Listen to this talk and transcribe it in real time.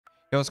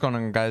Yo, what's going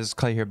on, guys?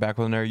 Clay here, back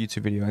with another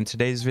YouTube video. In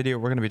today's video,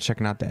 we're going to be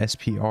checking out the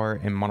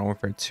SPR in Modern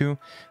Warfare 2. If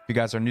you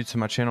guys are new to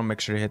my channel, make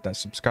sure to hit that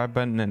subscribe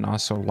button and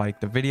also like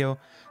the video.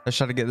 Let's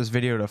try to get this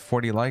video to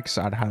 40 likes.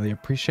 I'd highly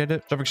appreciate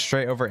it. Jumping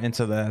straight over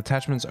into the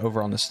attachments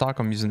over on the stock,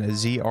 I'm using the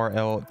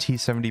ZRL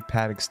T70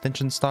 pad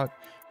extension stock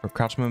for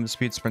crouch movement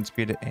speed, sprint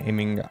speed,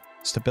 aiming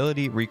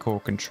stability, recoil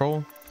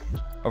control.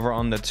 Over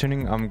on the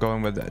tuning, I'm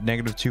going with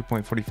negative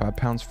 2.45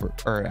 pounds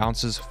or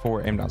ounces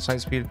for aim down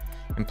sight speed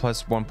and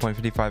plus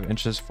 1.55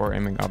 inches for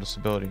aiming auto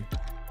stability.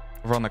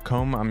 Over on the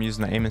comb, I'm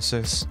using the aim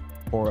assist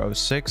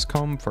 406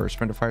 comb for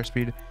sprint to fire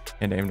speed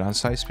and aim down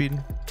sight speed.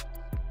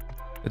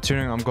 The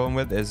tuning I'm going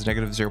with is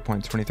negative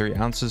 0.23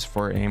 ounces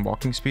for aim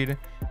walking speed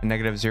and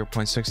negative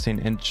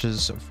 0.16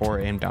 inches for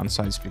aim down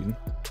sight speed.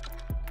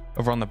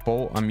 Over on the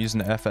bolt, I'm using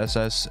the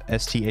FSS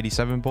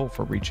ST87 bolt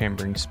for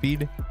rechambering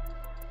speed.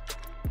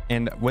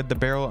 And with the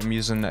barrel, I'm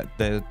using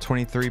the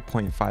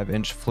 23.5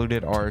 inch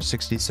fluted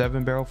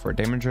R67 barrel for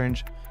damage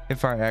range, hip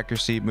fire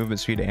accuracy, movement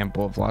speed, and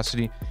bullet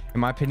velocity. In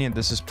my opinion,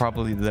 this is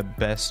probably the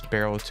best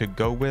barrel to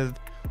go with,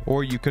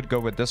 or you could go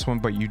with this one,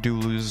 but you do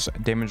lose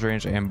damage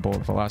range and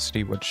bullet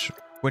velocity, which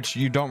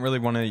you don't really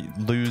want to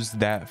lose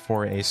that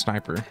for a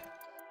sniper.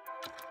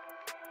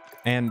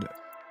 And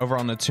over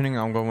on the tuning,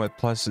 I'm going with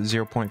plus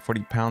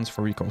 0.40 pounds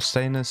for recoil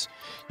steadiness.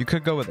 You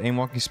could go with aim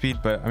walking speed,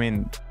 but I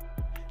mean,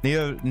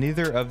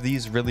 neither of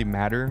these really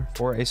matter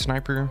for a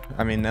sniper.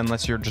 I mean,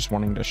 unless you're just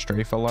wanting to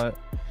strafe a lot.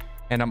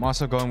 And I'm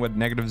also going with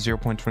negative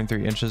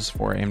 0.23 inches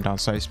for aim down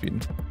sight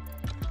speed.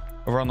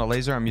 Over on the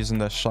laser, I'm using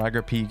the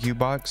Schlager PEQ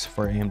box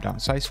for aim down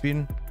sight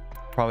speed.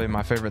 Probably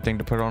my favorite thing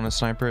to put on a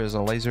sniper is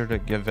a laser to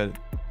give it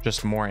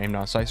just more aim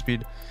down sight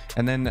speed.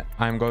 And then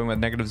I'm going with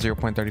negative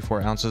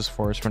 0.34 ounces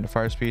for sprint to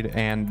fire speed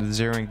and the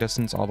zeroing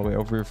distance all the way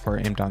over for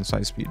aim down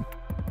sight speed.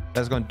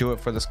 That's going to do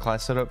it for this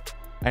class setup.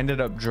 I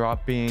ended up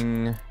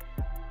dropping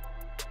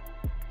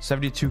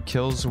 72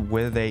 kills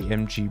with a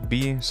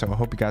MGB, so I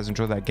hope you guys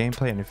enjoy that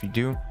gameplay, and if you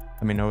do,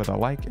 let me know with a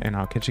like, and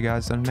I'll catch you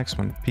guys in the next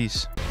one.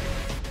 Peace.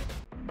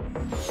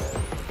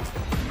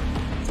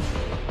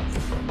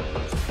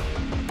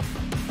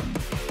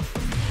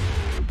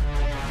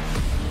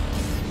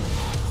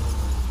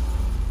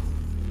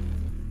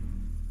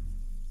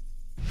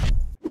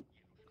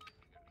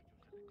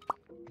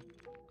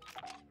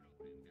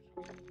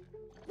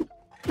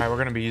 Alright, we're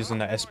gonna be using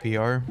the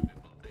SPR.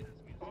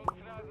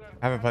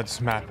 I haven't played this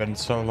map in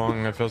so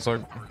long, it feels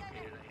like.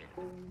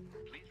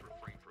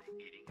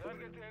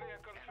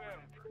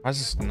 Why is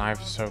this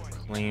knife so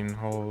clean?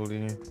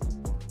 Holy.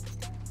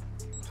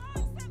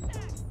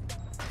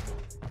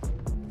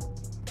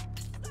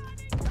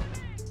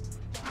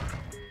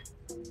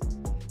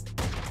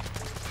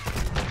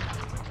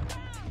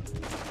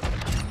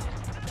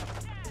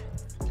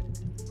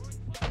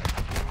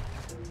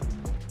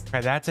 Okay,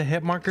 that's a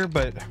hit marker,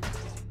 but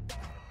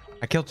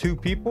I killed 2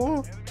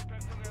 people?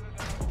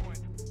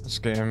 This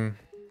game.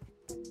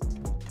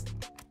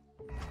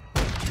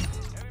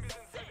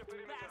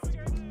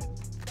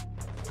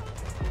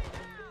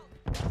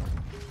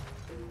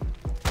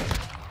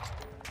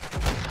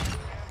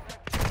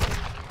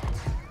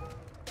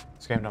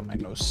 This game don't make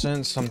no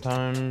sense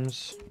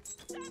sometimes.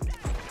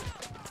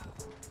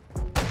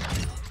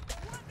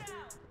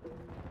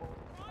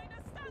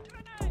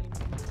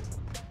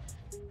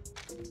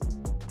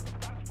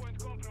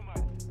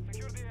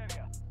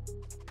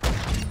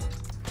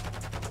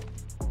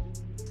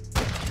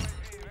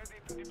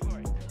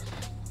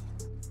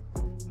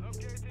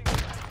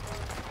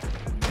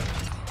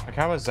 Like,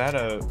 how is that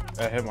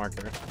a hit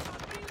marker?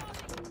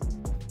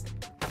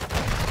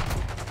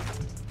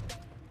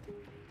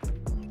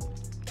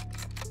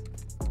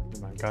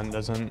 My gun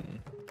doesn't.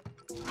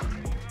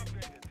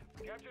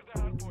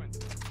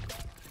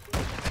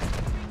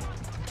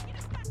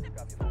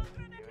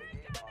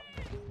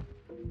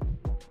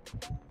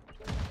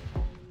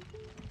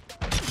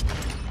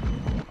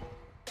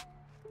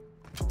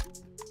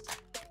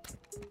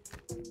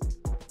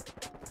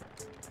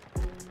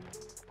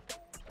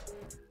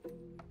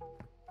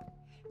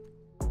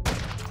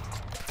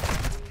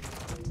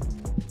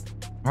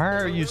 Why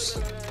are you?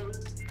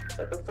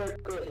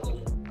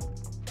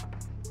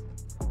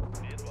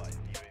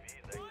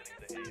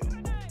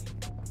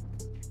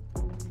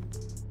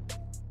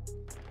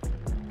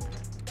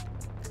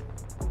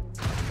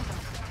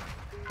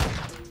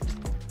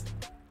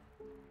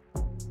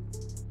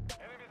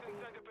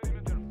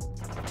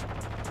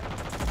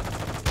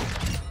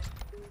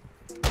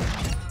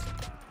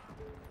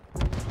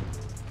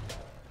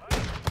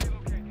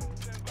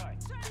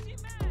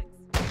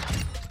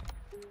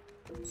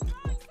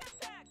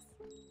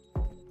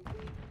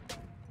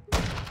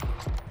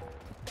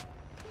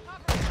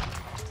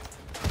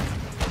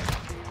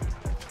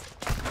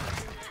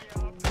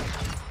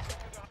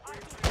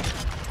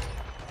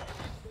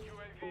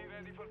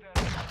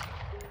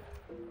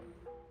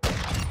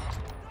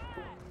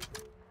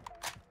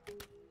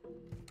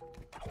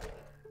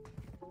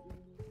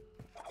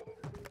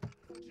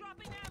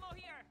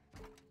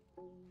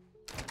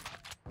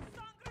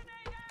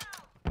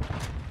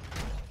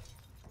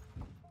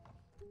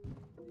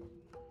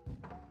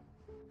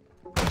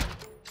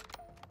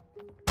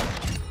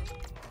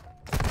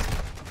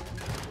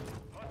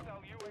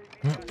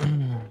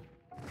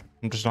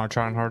 I'm just not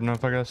trying hard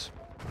enough, I guess.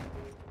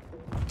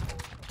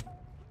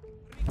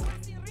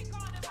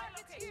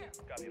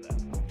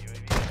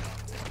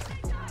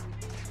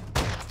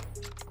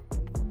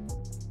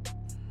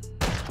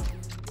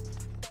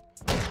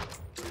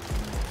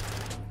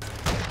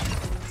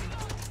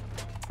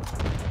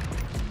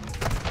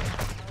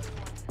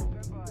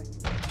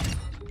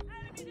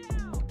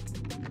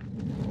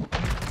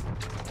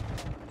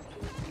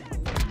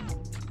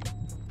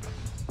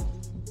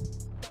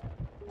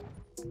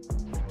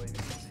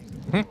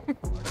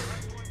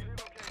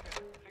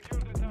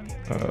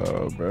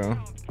 Oh, bro.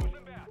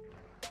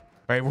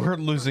 Wait, we're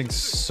losing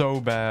so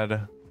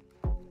bad.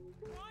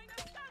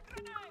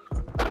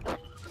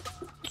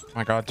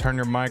 My God, turn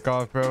your mic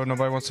off, bro.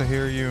 Nobody wants to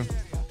hear you.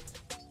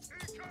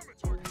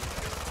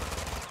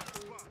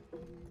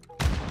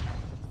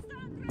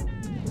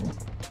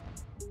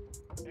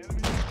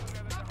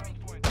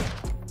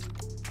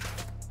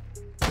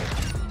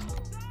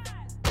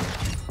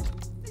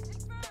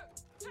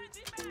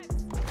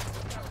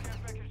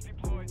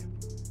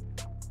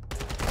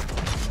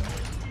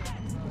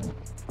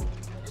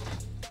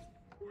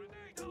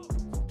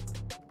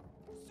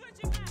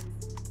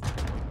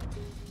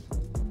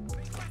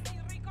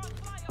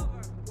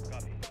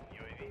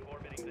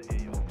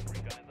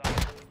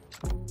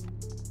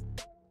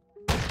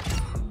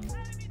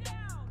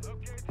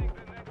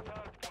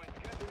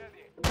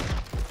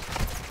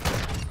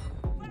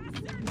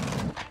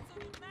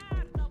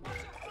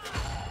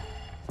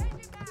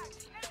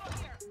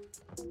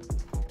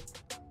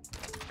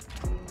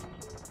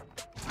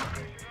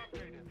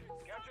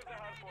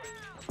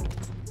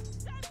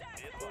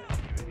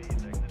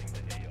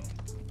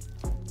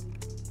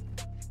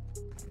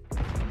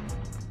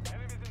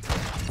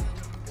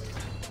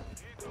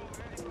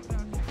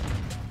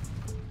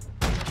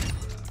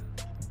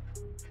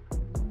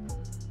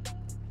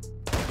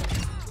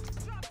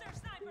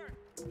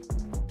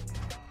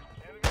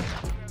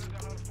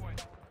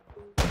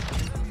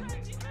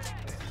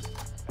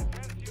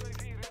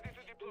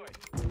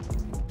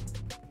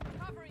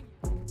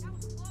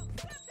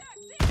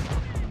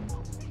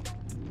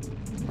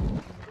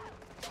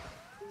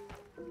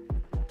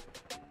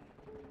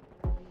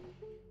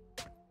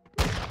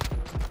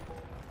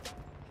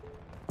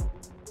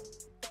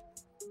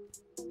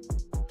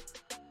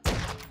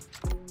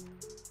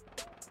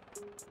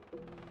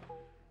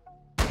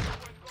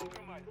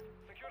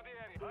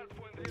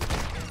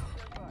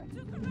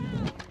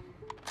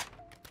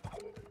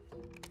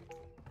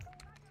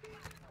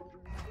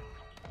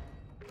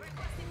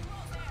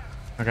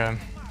 Okay.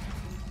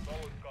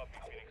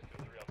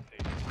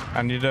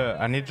 I need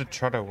to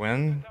try to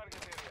win,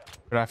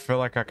 but I feel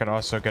like I could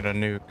also get a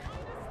nuke.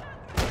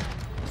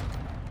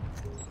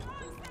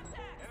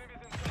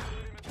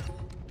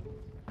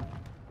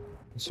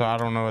 So I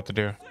don't know what to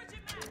do.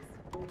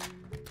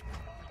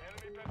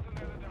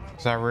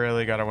 'Cause I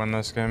really gotta win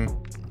this game.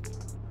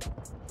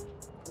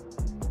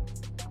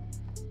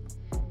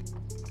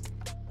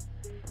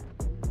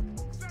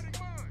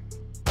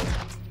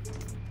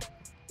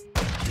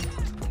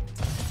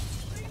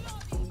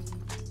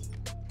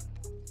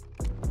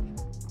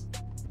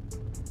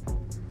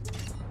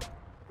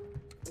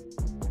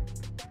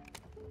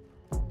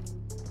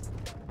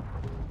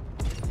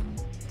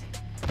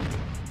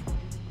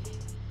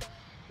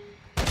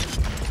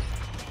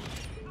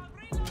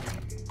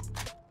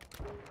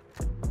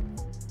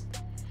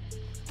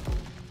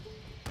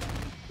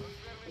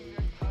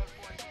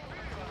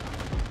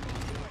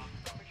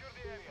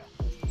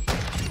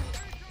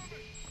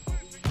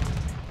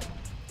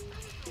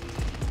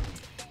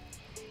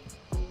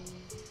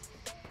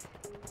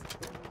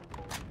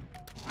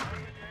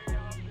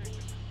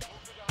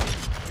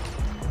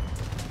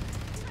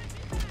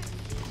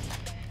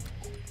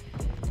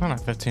 I'm at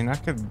 15. I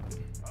could.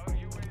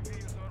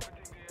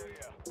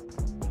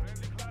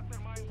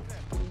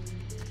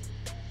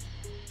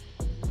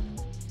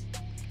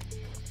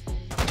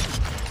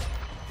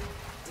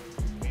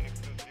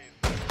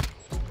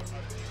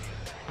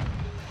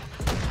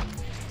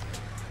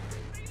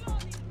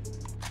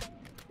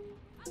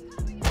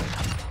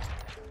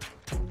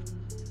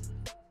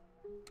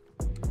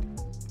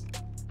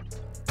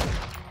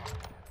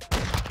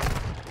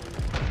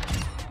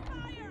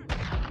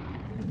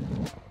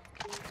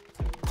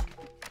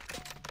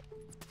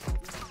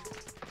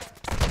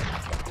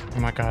 Oh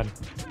my God.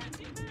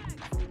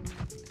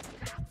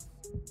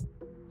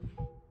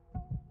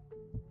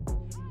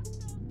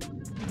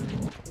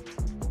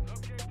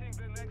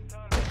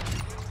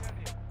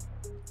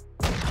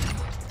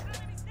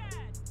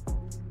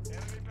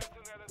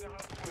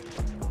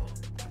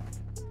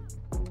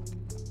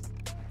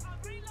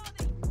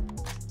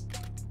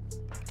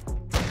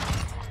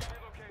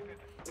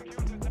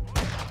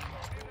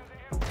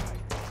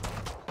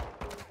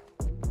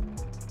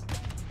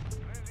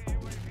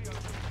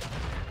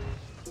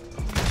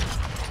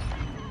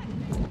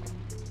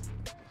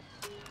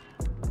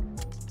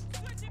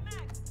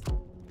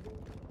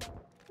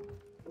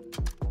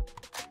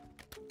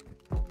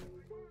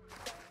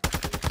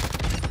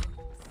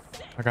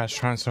 My guy's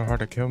trying so hard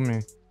to kill me.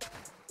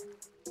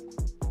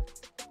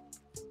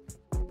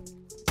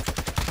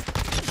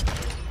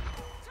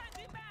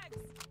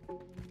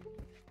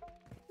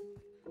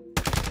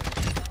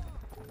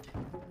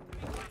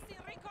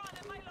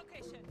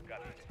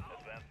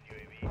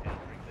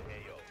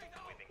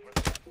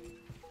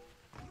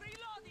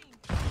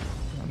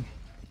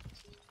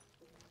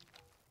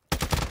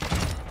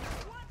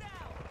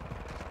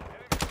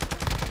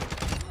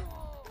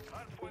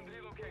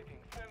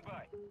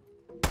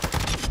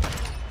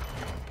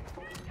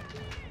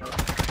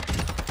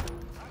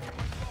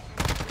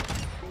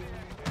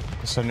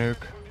 That's a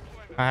nuke.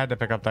 I had to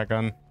pick up that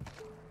gun.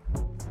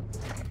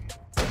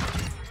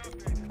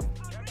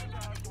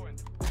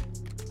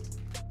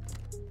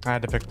 I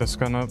had to pick this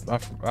gun up.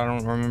 I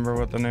don't remember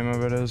what the name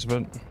of it is,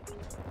 but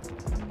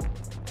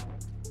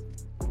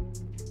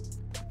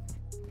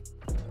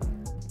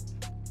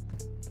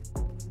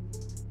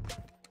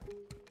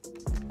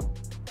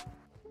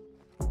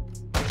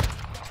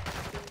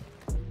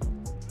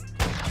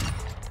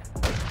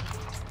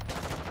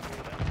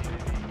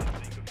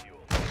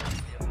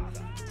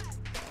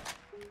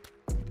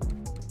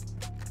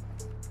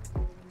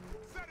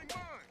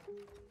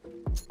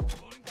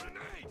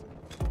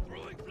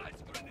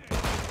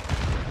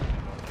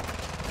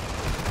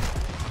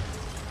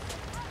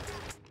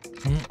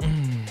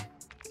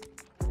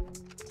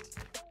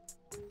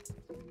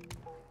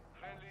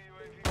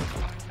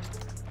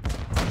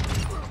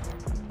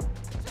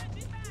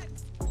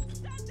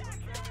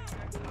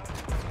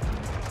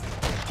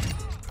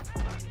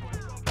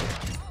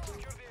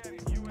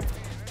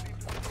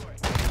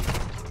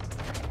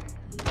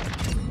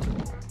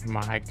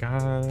my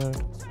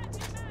God.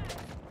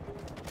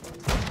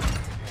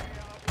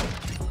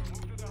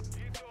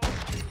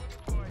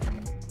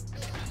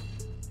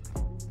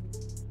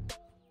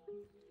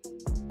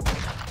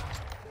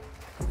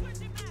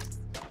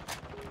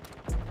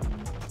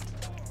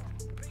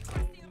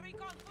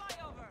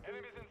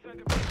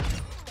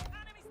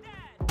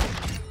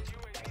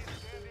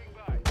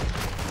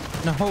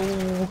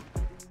 No.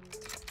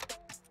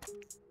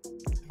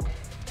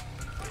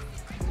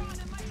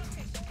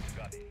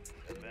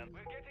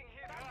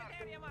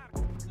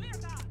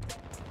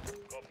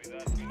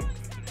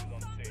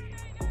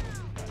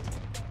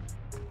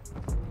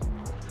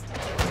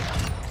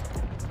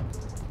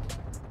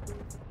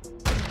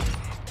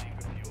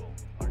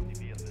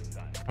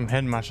 I'm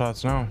hitting my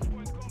shots now.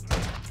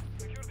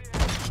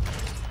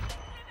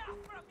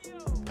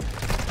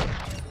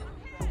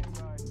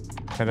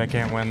 Okay, they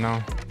can't win though.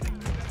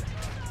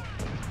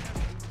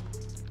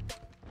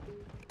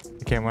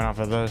 They can't win off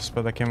of this,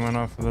 but they can win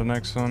off of the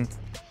next one.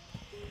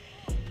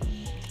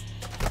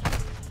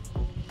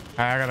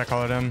 I gotta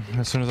call it in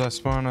as soon as I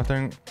spawn, I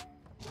think.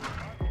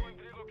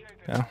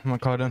 Yeah, I'm gonna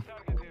call it in.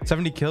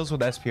 70 kills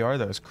with SPR,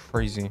 that was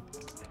crazy.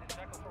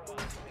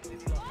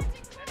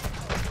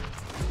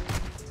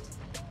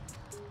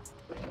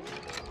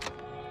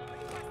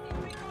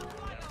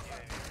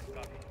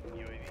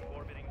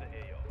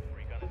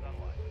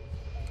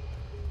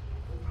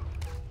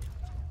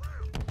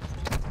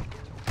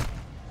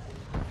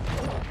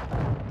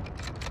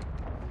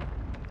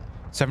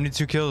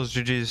 $72 kills,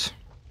 GG's.